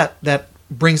 to me, that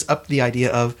brings up the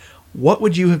idea of what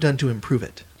would you have done to improve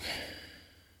it?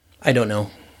 I don't know.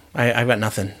 I've got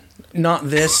nothing. Not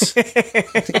this.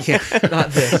 Yeah.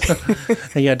 Not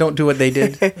this. Yeah, don't do what they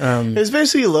did. It was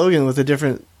basically Logan with a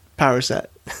different power set.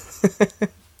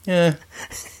 Yeah.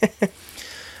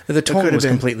 The tone could've was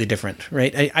been. completely different,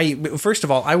 right? I first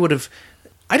of all,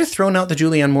 I'd have thrown out the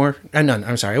Julianne Moore. No,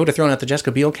 I'm sorry. I would have thrown out the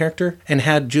Jessica Biel character and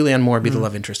had Julianne Moore be the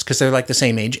love interest because they're like the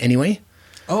same age anyway.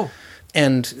 Oh,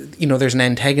 And there's an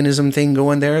antagonism thing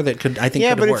going there that could But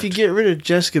have worked. if you get rid of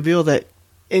Jessica Biel, that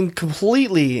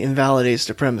completely invalidates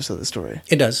the premise of the story.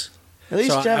 It does. At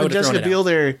least So I having would have thrown Jessica it Biel out.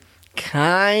 there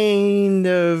kind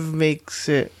of makes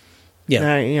it,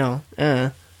 Yeah.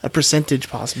 a percentage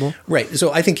possible. Right.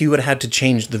 So I think you would have had to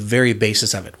change the very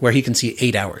basis of it, where he can see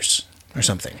 8 hours or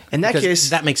something. In that Because case,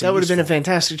 that makes it that would have been a useful.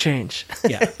 fantastic change.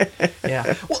 Yeah.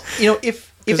 yeah. Well,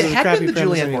 if 'Cause it of the had crappy been the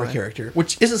premise Julianne Moore anyway. character,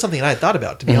 which isn't something I had thought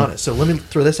about, to be honest, so let me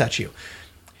throw this at you.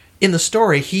 In the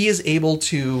story, he is able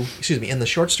to, in the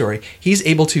short story, he's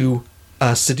able to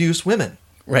seduce women.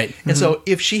 Right. And so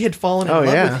if she had fallen in Oh,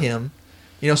 love yeah. with him,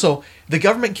 so the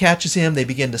government catches him, they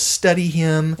begin to study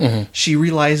him. She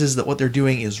realizes that what they're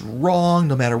doing is wrong,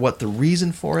 no matter what the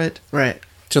reason for it. Right.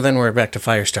 So then we're back to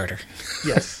Firestarter.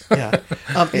 Yes. Yeah.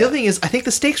 The other thing is, I think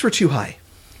the stakes were too high.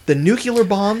 The nuclear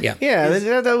bomb. Yeah. Yeah,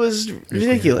 that was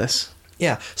ridiculous.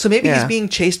 Yeah. So maybe he's Yeah. being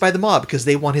chased by the mob because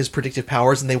they want his predictive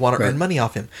powers and they want to Right. earn money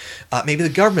off him. Maybe the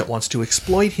government wants to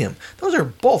exploit him. Those are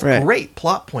both Right. great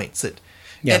plot points.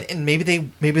 Yeah. And maybe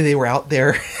they were out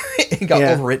there and got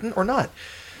Yeah. overwritten or not.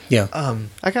 Yeah.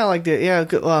 I kind of liked it. Yeah,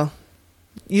 well,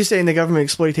 you saying the government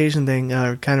exploitation thing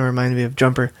kind of reminded me of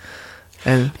Jumper.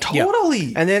 And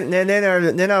Totally. and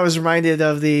then I was reminded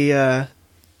of the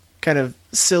kind of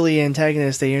silly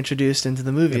antagonist they introduced into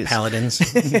the movies. Paladins.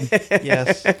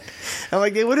 Yes. I'm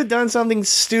like, they would have done something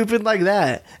stupid like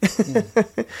that.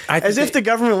 As if the the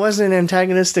government wasn't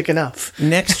antagonistic enough.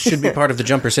 next should be part of the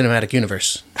Jumper cinematic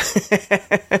universe.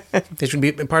 They should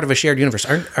be part of a shared universe.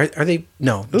 Are they?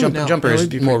 No. Ooh, Jumper no. Jumper That is would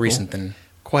be more pretty recent than.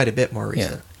 Quite a bit more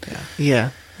recent. Yeah.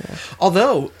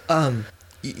 Although,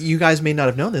 you guys may not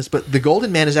have known this, but The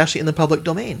Golden Man is actually in the public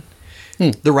domain.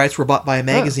 The rights were bought by a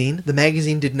magazine. The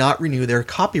magazine did not renew their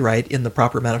copyright in the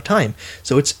proper amount of time,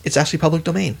 so it's actually public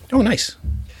domain. Oh, nice.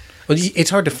 Well, it's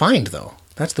hard to find though.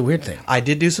 That's the weird thing. I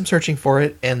did do some searching for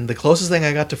it, and the closest thing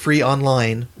I got to free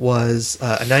online was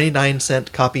a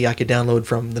 99-cent copy I could download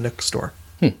from the Nook store.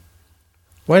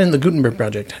 Why didn't the Gutenberg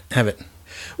Project have it?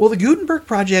 Well, the Gutenberg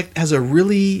Project has a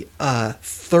really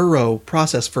thorough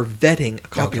process for vetting a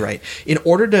copyright. In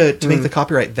order to make the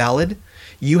copyright valid,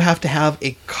 you have to have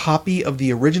a copy of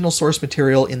the original source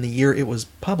material in the year it was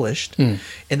published, and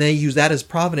they use that as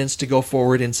provenance to go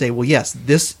forward and say, well, yes,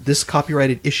 this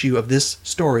copyrighted issue of this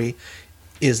story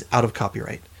is out of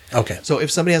copyright. Okay. So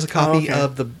if somebody has a copy okay.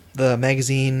 of the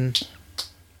magazine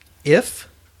If,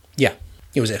 Yeah,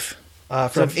 it was If.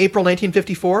 from April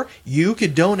 1954, you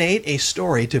could donate a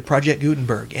story to Project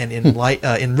Gutenberg and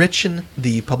enrichen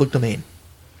the public domain.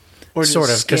 Or just Sort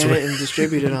of, 'cause scan we- it and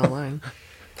distribute it online.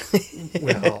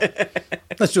 Well,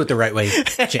 Let's do it the right way,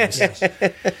 James.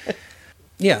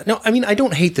 Yeah, no, I mean, I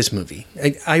don't hate this movie.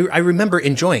 I remember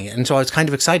enjoying it, and so I was kind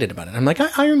of excited about it. I'm like,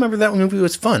 I remember that movie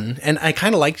was fun, and I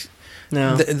kind of liked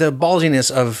No. the ballsiness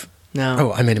of, No.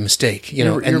 oh, I made a mistake,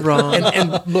 You're wrong.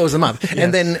 and blows them up,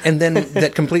 and then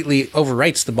that completely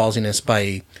overwrites the ballsiness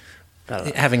by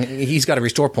having he's got a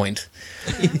restore point.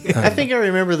 I think I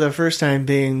remember the first time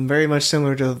being very much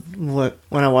similar to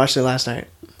when I watched it last night.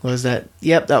 Was that,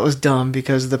 yep, that was dumb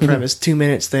because of the premise, 2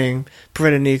 minutes thing,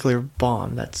 prevent a nuclear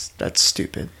bomb. That's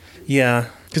stupid. Yeah,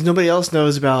 Because nobody else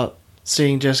knows about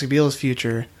seeing Jessica Biel's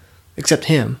future except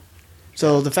him.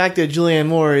 So the fact that Julianne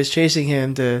Moore is chasing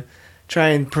him to try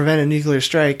and prevent a nuclear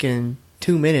strike in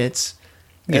 2 minutes,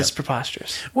 that's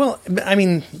preposterous. well, I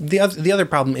mean, the other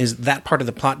problem is that part of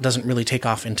the plot doesn't really take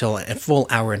off until a full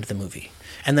hour into the movie,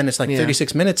 and then it's like Yeah.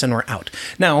 36 minutes and we're out.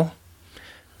 Now,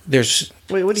 there's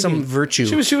Wait, what do you some mean? virtue.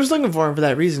 She was looking for him for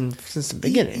that reason since the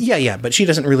beginning. Yeah, but she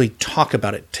doesn't really talk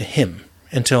about it to him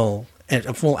until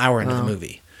a full hour into the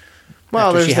movie. Well,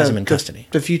 after there's she has him in custody.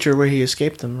 The future where he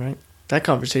escaped them, right? That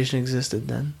conversation existed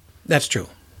then. That's true.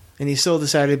 And he still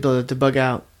decided to bug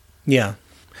out. Yeah.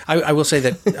 I will say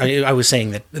that I was saying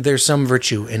that there's some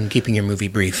virtue in keeping your movie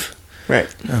brief.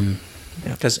 Right.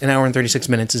 Because an hour and 36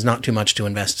 minutes is not too much to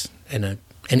invest in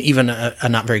even a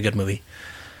not very good movie.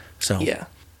 So Yeah.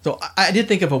 so I did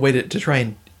think of a way to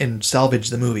try and salvage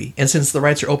the movie. And since the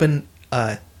rights are open,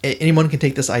 anyone can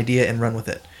take this idea and run with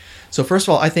it. So first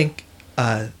of all, I think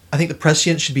the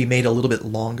prescient should be made a little bit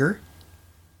longer.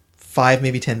 5,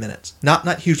 maybe 10 minutes.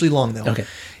 Not hugely long, though. Okay.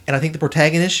 And I think the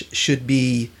protagonist should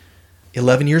be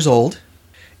 11 years old.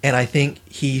 And I think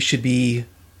he should be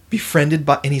befriended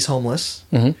by... And he's homeless.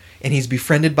 Mhm. And he's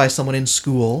befriended by someone in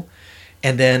school.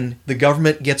 And then the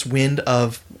government gets wind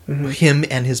of him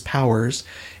and his powers.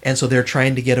 And so they're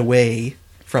trying to get away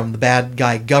from the bad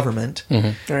guy government.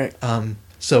 Right.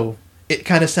 So it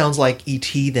kind of sounds like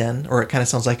E.T. then. Or it kind of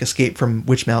sounds like Escape from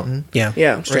Witch Mountain. Yeah.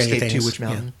 Yeah. Or Stranger Escape Things. to Witch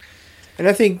Mountain. And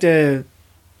I think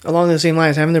along the same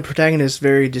lines, having the protagonist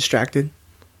very distracted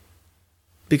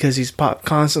because he's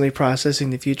constantly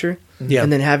processing the future. Yeah.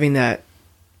 And then having that,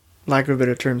 lack of a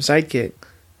better term, sidekick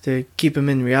to keep him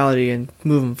in reality and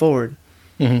move him forward,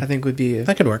 I think would be...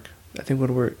 That could work. I think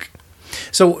would work.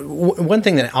 So one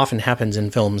thing that often happens in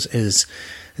films is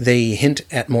they hint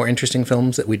at more interesting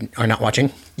films that we are not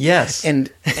watching. Yes.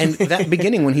 And that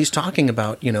beginning when he's talking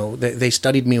about, they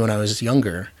studied me when I was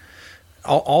younger.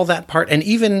 all that part, and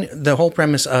even the whole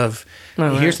premise of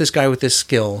here's this guy with this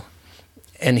skill,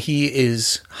 and he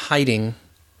is hiding,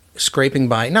 scraping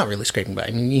by, not really scraping by.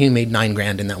 I mean, he made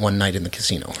 $9,000 in that one night in the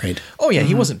casino, right? Oh yeah,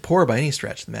 he wasn't poor by any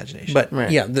stretch of the imagination. But Right.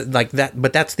 yeah, like that.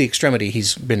 But that's the extremity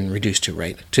he's been reduced to,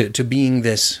 right? To being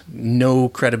this no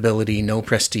credibility, no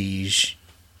prestige,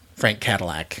 Frank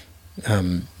Cadillac,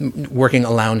 working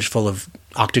a lounge full of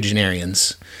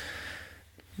octogenarians.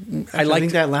 I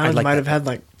think that lounge like might have that. had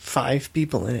like 5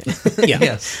 people in it. Yeah.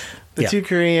 yes, The Yeah. 2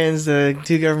 Koreans, the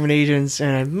 2 government agents,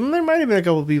 and there might have been a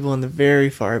couple people in the very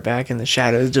far back in the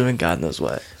shadows doing God knows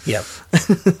what. Yeah.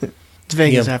 It's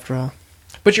Vegas Yeah. after all.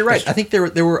 but you're right. I think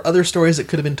there were other stories that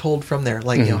could have been told from there,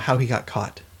 like how he got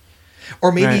caught,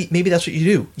 or maybe that's what you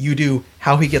do. You do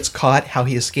how he gets caught, how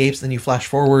he escapes, then you flash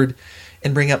forward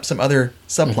and bring up some other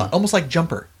subplot, almost like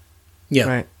Jumper. Yeah.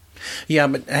 Right. Yeah,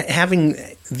 but having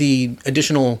the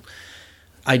additional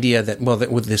idea that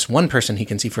that with this one person he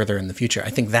can see further in the future, I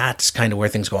think that's kind of where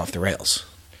things go off the rails.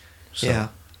 So, Yeah.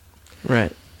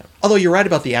 Right. Although you're right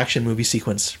about the action movie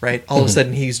sequence, right? All of a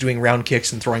sudden he's doing round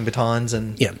kicks and throwing batons,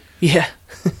 and Yeah. Yeah.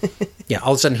 Yeah,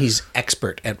 all of a sudden he's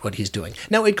expert at what he's doing.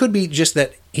 Now, it could be just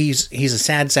that he's a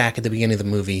sad sack at the beginning of the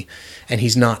movie, and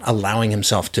he's not allowing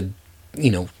himself to,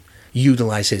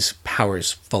 utilize his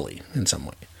powers fully in some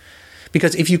way.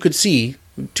 Because if you could see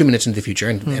 2 minutes into the future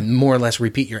and more or less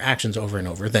repeat your actions over and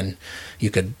over, then you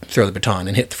could throw the baton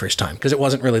and hit the first time, because it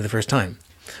wasn't really the first time.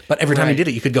 But every time you did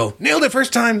it, you could go, nailed it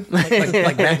first time, like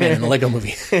Batman in the Lego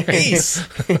movie. ace,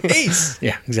 ace.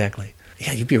 Yeah, exactly.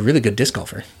 Yeah, you'd be a really good disc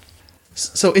golfer.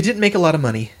 So it didn't make a lot of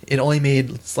money. It only made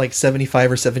like $75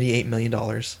 or $78 million.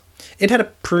 It had a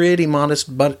pretty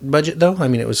modest budget, though. I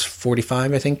mean, it was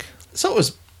 45, I think. So it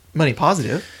was money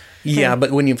positive. Yeah,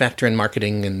 but when you factor in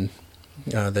marketing and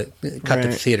the cut that the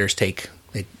Right. theaters take,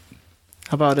 it,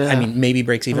 How about maybe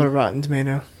breaks how about even. Rotten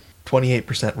Tomato?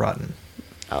 28% rotten.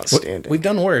 Outstanding. We've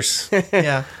done worse.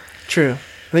 Yeah. True.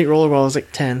 I think Rollerball was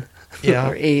like 10. Yeah.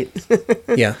 or 8.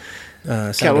 Yeah.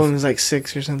 Sound Catwoman of, was like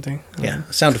 6 or something. yeah.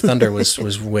 Sound of Thunder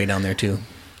was way down there, too.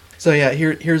 So yeah,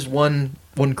 here's one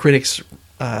critic's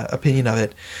opinion of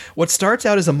it. What starts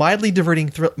out as a mildly diverting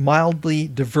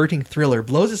thriller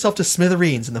blows itself to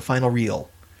smithereens in the final reel.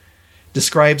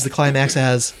 Describes the climax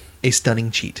as a stunning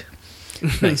cheat.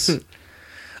 Nice.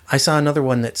 I saw another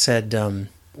one that said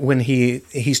when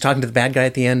he's talking to the bad guy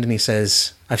at the end and he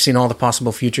says, I've seen all the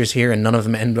possible futures here and none of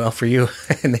them end well for you.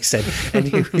 And they said, and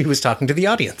he was talking to the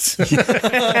audience.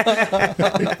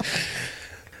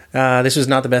 This was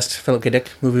not the best Philip K. Dick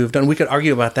movie we've done. We could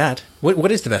argue about that.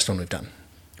 What is the best one we've done?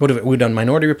 We've done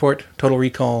Minority Report, Total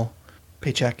Recall,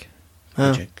 Paycheck.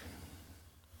 Huh. Paycheck.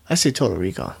 I say Total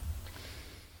Recall.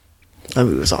 That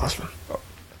movie was awesome.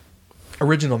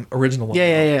 Original one.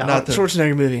 Yeah. Not the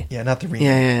Schwarzenegger movie. not the remake.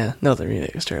 Yeah. No, the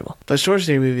remake was terrible. But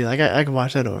Schwarzenegger movie, like I can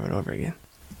watch that over and over again.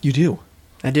 You do.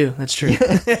 I do. That's true.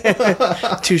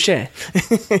 Touche. I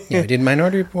Yeah, we did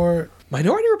Minority Report.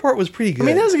 Minority Report was pretty good.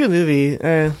 mean, that was a good movie.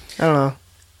 I don't know.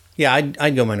 Yeah,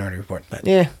 I'd go Minority Report. But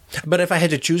Yeah. But if I had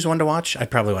to choose one to watch,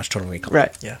 I'd probably watch Total Recall.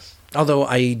 Right. yes. Although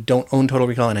I don't own Total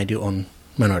Recall and I do own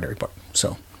Minority Report.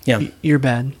 So, yeah. You're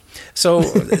bad. So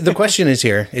the question is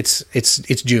here. It's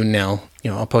June now.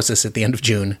 I'll post this at the end of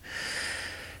June.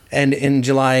 And in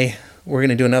July, we're going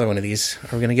to do another one of these.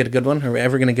 Are we going to get a good one? Are we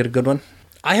ever going to get a good one?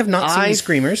 I have not seen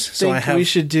Screamers, so I have... we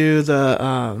should do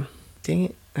the dang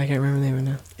it, I can't remember the name right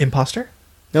now. Imposter?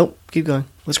 Nope, keep going.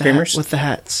 With Screamers? with the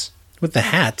hats. With the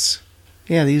hats.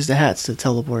 Yeah, they use the hats to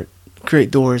teleport,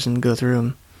 create doors, and go through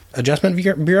them. Adjustment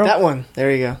Bureau? That one. There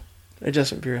you go.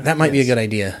 Adjustment Bureau. That might be a Yes. good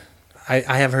idea.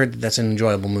 I have heard that's an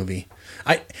enjoyable movie.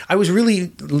 I was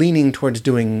really leaning towards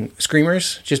doing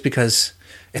Screamers just because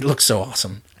it looks so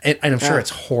awesome. And I'm sure Yeah. it's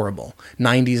horrible.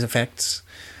 90s effects.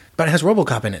 But it has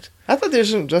RoboCop in it. I thought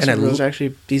there's some Adjustment And I Bureau was lo- actually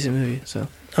a decent movie. So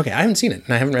Okay, I haven't seen it.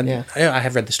 And I haven't read Yeah. I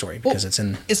have read the story because it's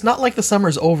in... It's not like the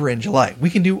summer's over in July. We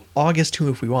can do August too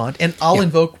if we want. And I'll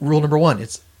invoke rule number 1.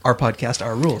 It's our podcast,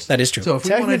 our rules. That is true. So if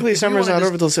we wanna- technically, if we summer's wanna not just-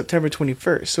 over till September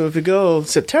 21st. So if we go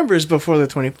September's before the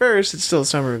 21st, it's still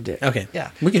Summer of Dick. Okay. Yeah.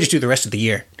 We could just do the rest of the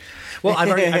year. Well, I've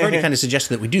already kind of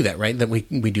suggested that we do that, right? That we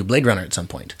do Blade Runner at some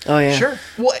point. Oh yeah, Sure.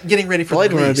 Well, getting ready for Blade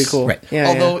the Runner would be release. cool. Right. Yeah.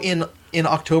 Although in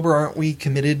October, aren't we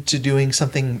committed to doing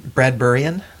something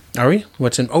Bradburian? Are we?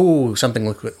 What's in... Oh,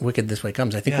 Something Wicked This Way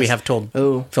Comes. I think we Yes. have told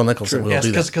Oh, Phil Nichols that true. we'll Yes,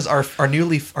 do that. because our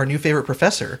new favorite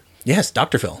professor, Yes,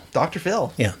 Dr. Phil. Dr.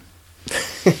 Phil. Yeah.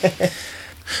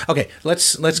 Okay,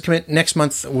 let's commit. Next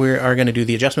month we are going to do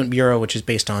The Adjustment Bureau, which is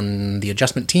based on The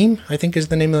Adjustment Team, I think is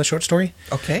the name of the short story.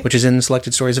 Okay. Which is in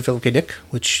Selected Stories of Philip K. Dick,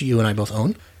 which you and I both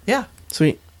own. Yeah.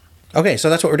 sweet. Okay, so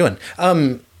that's what we're doing.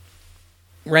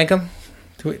 Rank them.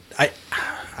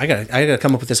 I gotta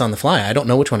come up with this on the fly. I don't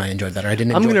know which one I enjoyed better. I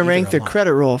didn't. I'm going to rank the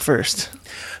credit roll first,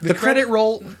 The credit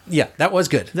roll. Yeah, that was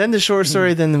good. then the short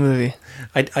story, then the movie.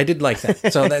 I did like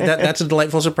that. So that's a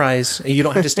delightful surprise. You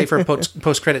don't have to stay for a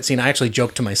post credit scene. I actually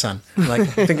joked to my son, like,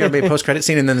 I think there'll be a post credit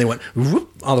scene, and then they went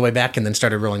whoop, all the way back and then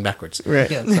started rolling backwards.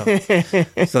 Right. Yeah.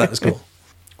 So that was cool.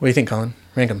 What do you think, Colin?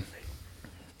 Rank them.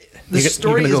 The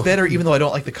story is go. better, even though I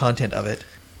don't like the content of it.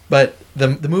 But the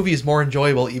movie is more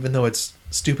enjoyable, even though it's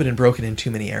stupid and broken in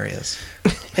too many areas.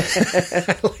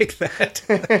 I like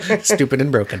that. Stupid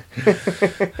and broken.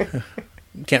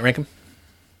 Can't rank them?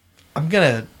 I'm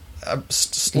gonna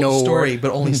No story, worry.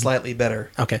 but only slightly better.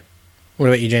 Okay. What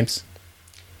about you, James?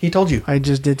 He told you. I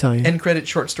just did tell you. End credit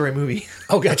short story movie.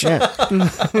 Oh, gotcha.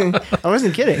 Yeah. I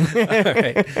wasn't kidding.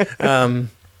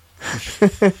 All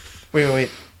right.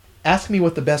 Wait. Ask me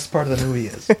what the best part of the movie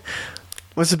is.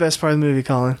 What's the best part of the movie,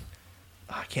 Colin?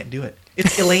 Oh, I can't do it.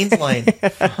 It's Elaine's line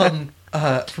from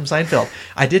Seinfeld.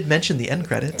 I did mention the end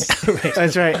credits.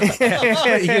 That's right.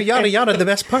 You yada yada the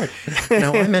best part.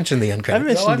 No, I mentioned the end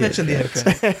credits. I mentioned the end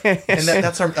credits. And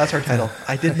that's our title.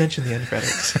 I did mention the end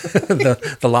credits.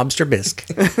 the lobster bisque.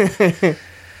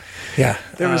 Yeah.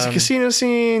 There was a casino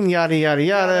scene, yada, yada,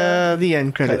 yada, the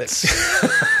end credits.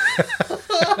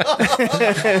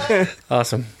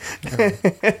 Awesome.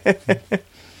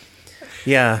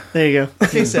 Yeah. There you go.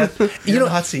 Okay, Seth. You're in the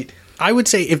hot seat. I would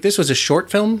say if this was a short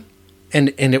film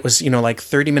and it was, like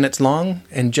 30 minutes long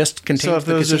and just contained So if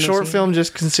the it was a casino short scene film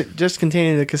just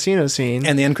containing the casino scene,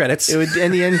 and the end credits. it would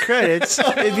end the end credits,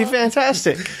 it'd be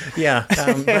fantastic. Yeah.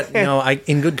 But no,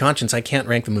 in good conscience, I can't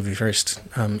rank the movie first.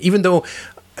 Even though,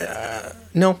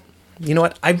 no, you know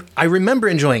what? I remember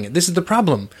enjoying it. This is the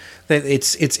problem. That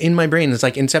it's in my brain. It's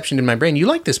like Inception in my brain. You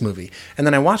like this movie. And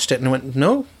then I watched it and I went,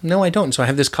 no, I don't. So I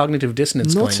have this cognitive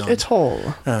dissonance Not going on. at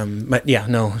all. But yeah,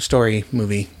 no, story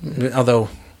movie. Although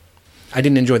I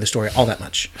didn't enjoy the story all that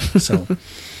much. So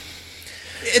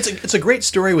It's a great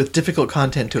story with difficult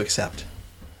content to accept.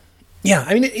 yeah,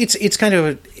 I mean, it's kind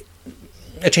of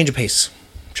a change of pace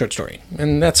short story.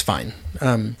 And that's fine.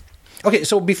 Okay,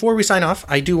 so before we sign off,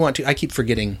 I keep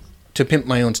forgetting to pimp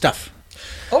my own stuff.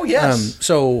 Oh, yes.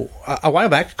 So a while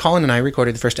back, Colin and I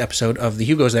recorded the first episode of the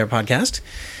Hugo's There podcast.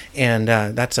 And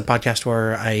that's a podcast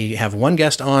where I have one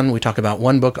guest on. We talk about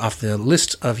one book off the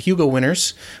list of Hugo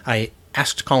winners. I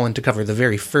asked Colin to cover the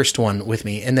very first one with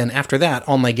me. And then after that,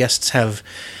 all my guests have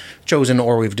chosen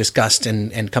or we've discussed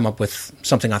and come up with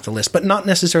something off the list, but not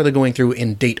necessarily going through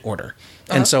in date order.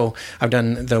 And so I've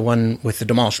done the one with the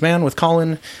Demolished Man with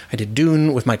Colin. I did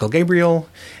Dune with Michael Gabriel.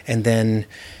 And then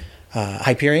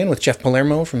Hyperion with Jeff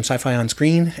Palermo from Sci-Fi On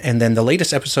Screen, and then the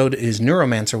latest episode is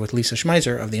Neuromancer with Lisa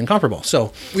Schmeiser of The Incomparable.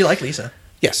 So We like Lisa.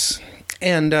 yes,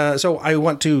 and so I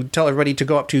want to tell everybody to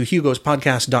go up to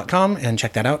hugospodcast.com and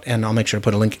check that out, and I'll make sure to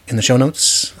put a link in the show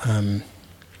notes.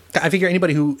 I figure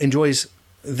anybody who enjoys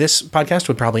this podcast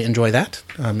would probably enjoy that.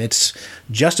 It's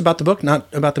just about the book, not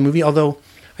about the movie, although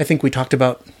I think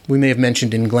we may have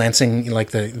mentioned in glancing,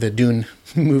 like the Dune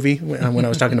movie when I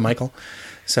was talking to Michael.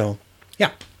 So,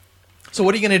 yeah. So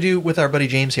what are you going to do with our buddy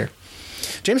James here?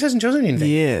 James hasn't chosen anything.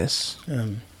 Yes.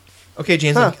 Okay,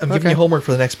 James, Huh, I'm giving okay. you homework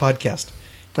for the next podcast.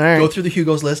 All right. Go through the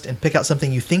Hugo's list and pick out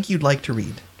something you think you'd like to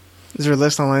read. Is there a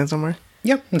list online somewhere?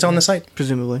 Yeah, it's on the site.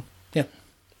 Presumably. Yeah.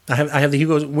 I have the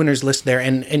Hugo winners list there,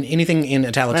 and anything in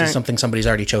italics All is right. something somebody's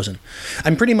already chosen.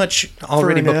 I'm pretty much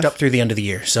already Fair booked enough. up through the end of the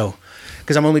year, so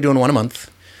because I'm only doing one a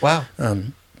month. Wow.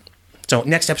 So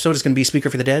next episode is going to be Speaker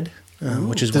for the Dead,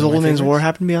 which is Does one of Old my Man's War favorites.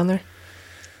 happen to be on there?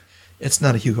 It's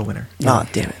not a Hugo winner. Oh,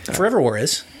 damn it. Forever War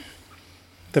is.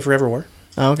 The Forever War.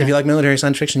 Oh, okay. If you like military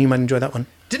science fiction, you might enjoy that one.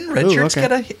 Didn't Red Ooh, Shirts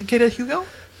okay. get a Hugo?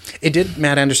 It did.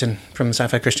 Matt Anderson from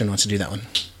Sci-Fi Christian wants to do that one.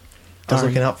 I was Darn.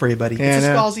 looking out for you, buddy. Yeah, it's a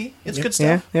I know. Scalzi. It's good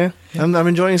Yeah, stuff. yeah. I'm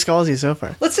enjoying Scalzi so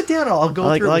far. Let's sit down and I'll go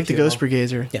I through like with the you. Ghost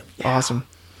Brigades are Yeah. awesome.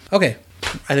 Okay,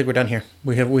 I think we're done here.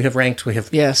 We have ranked. We have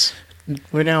Yes.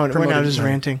 We're now Promoted just mine.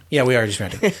 ranting. Yeah, we are just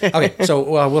ranting. Okay,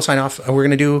 so we'll sign off. We're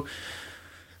going to do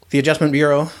the Adjustment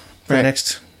Bureau for the Right.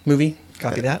 next movie.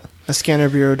 Copy that. A Scanner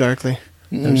Bureau Darkly.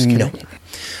 I'm just kidding.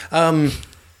 No.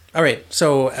 All right,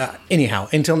 so anyhow,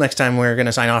 until next time, we're going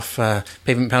to sign off.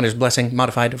 Pavement Pounder's Blessing,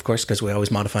 modified, of course, because we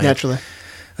always modify Naturally. it.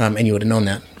 And you would have known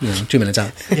that 2 minutes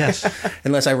out. Yes.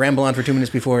 Unless I ramble on for 2 minutes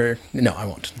before. No, I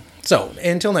won't. So,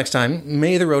 until next time,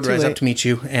 may the road rise late. up to meet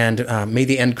you, and may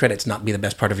the end credits not be the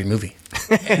best part of your movie.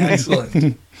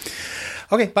 Excellent.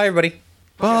 Okay, bye, everybody.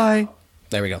 Bye.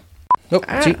 There we go. Oh,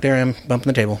 see, there I am, bumping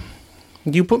the table.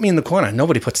 You put me in the corner.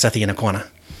 Nobody puts Sethy in a corner.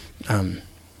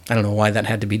 I don't know why that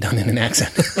had to be done in an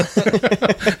accent.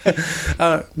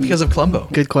 Because of Columbo.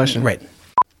 Good question. Right.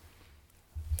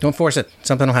 Don't force it.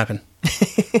 Something will happen.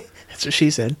 If That's what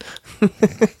she said.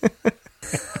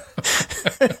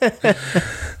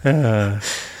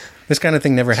 This kind of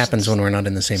thing never happens when we're not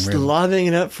in the same Just room. lobbing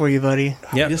it up for you, buddy.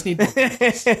 Yeah. Just need more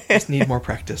practice. Just need more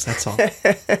practice. That's all.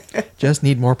 Just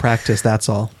need more practice. That's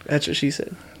all. That's what she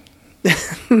said.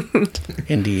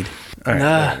 Indeed. All right.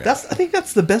 Nah. I think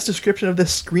that's the best description of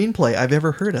this screenplay I've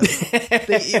ever heard of.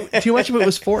 Too much of it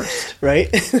was forced. Right?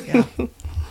 Yeah.